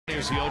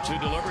Here's the 0-2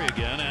 delivery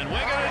again, and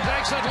Wigginton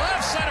takes it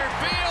left center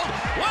field,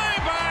 way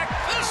back.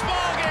 This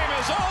ball game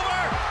is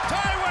over.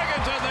 Ty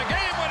Wigginton, the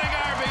game-winning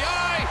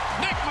RBI.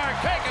 Nick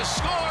Markakis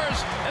scores,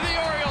 and the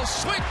Orioles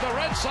sweep the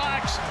Red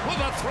Sox with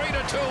a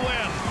 3-2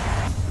 win.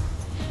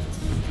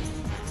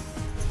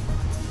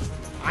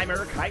 I'm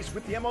Eric Heiss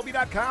with the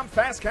MLB.com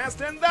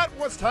FastCast, and that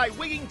was Ty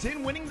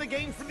Wigginton winning the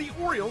game for the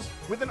Orioles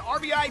with an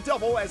RBI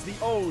double as the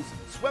O's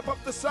swept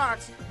up the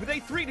Sox with a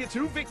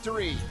 3-2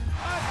 victory.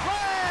 A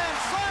grand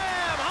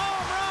slam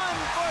home run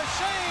for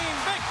Shane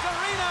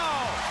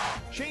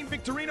Victorino. Shane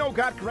Victorino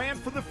got grand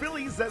for the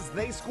Phillies as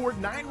they scored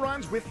 9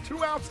 runs with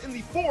 2 outs in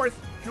the 4th,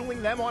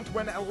 fueling them onto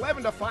an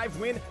 11-5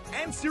 win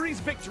and series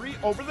victory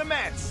over the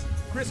Mets.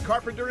 Chris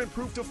Carpenter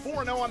improved to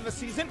 4-0 on the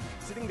season,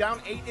 sitting down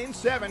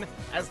 8-7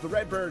 as the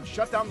Redbirds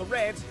shut down the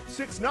Reds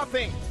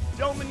 6-0.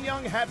 Delman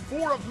Young had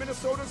 4 of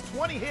Minnesota's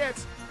 20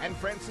 hits, and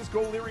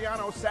Francisco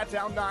Liriano sat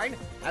down 9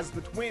 as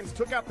the Twins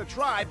took out the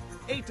Tribe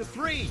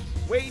 8-3.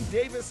 Wade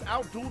Davis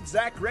outdueled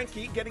Zach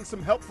Greinke, getting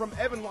some help from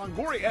Evan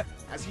Longoria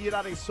as he hit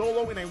out a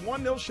solo in a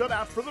 1-0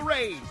 shutout for the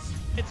Rays.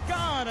 It's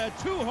gone, a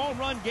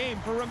 2-home-run game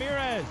for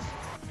Ramirez.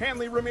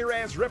 Hanley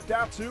Ramirez ripped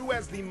out 2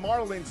 as the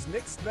Marlins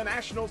nixed the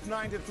Nationals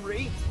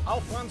 9-3.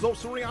 Alfonso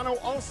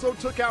Soriano also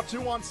took out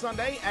 2 on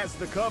Sunday as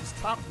the Cubs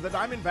topped the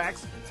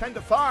Diamondbacks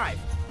 10-5.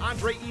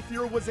 Andre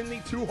Ethier was in the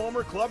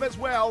 2-homer club as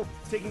well,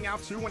 taking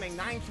out 2 in a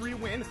 9-3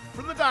 win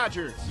for the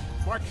Dodgers.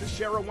 Mark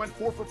Teixeira went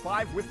 4 for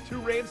 5 with 2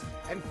 ribs,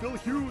 and Phil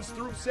Hughes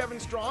threw 7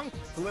 strong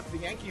to lift the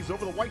Yankees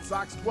over the White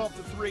Sox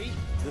 12-3.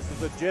 This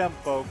is a gem,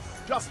 folks.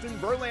 Justin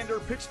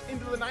Verlander pitched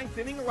into the 9th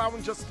inning,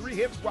 allowing just 3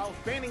 hits while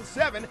fanning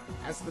 7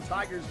 as the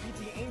Tigers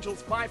beat the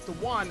Angels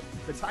 5-1.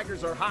 The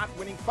Tigers are hot,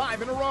 winning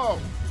 5 in a row.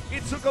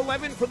 It took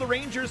 11 for the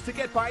Rangers to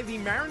get by the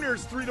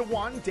Mariners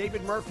 3-1.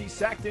 David Murphy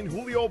sacked in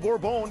Julio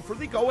Bourbon for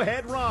the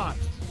go-ahead run.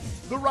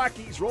 The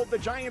Rockies rolled the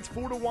Giants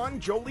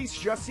 4-1. Jhoulys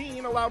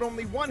Chacin allowed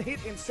only 1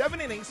 hit in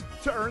 7 innings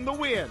to earn the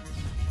win.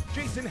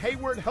 Jason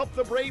Hayward helped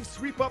the Braves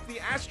sweep up the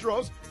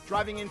Astros,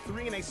 driving in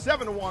 3 in a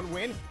 7-1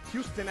 win.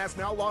 Houston has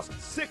now lost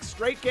 6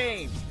 straight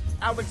games.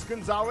 Alex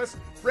Gonzalez,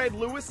 Fred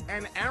Lewis,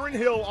 and Aaron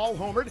Hill all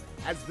homered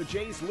as the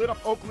Jays lit up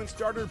Oakland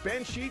starter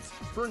Ben Sheets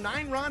for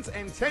 9 runs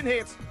and 10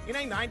 hits in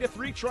a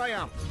 9-3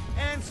 triumph.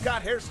 And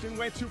Scott Hairston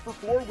went 2 for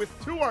 4 with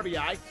 2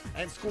 RBI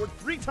and scored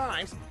 3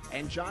 times,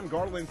 and John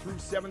Garland threw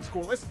 7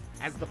 scoreless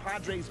as the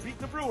Padres beat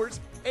the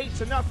Brewers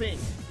 8-0.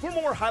 For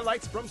more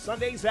highlights from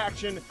Sunday's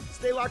action,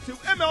 stay locked to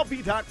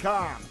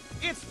MLB.com.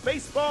 It's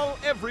baseball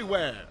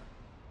everywhere.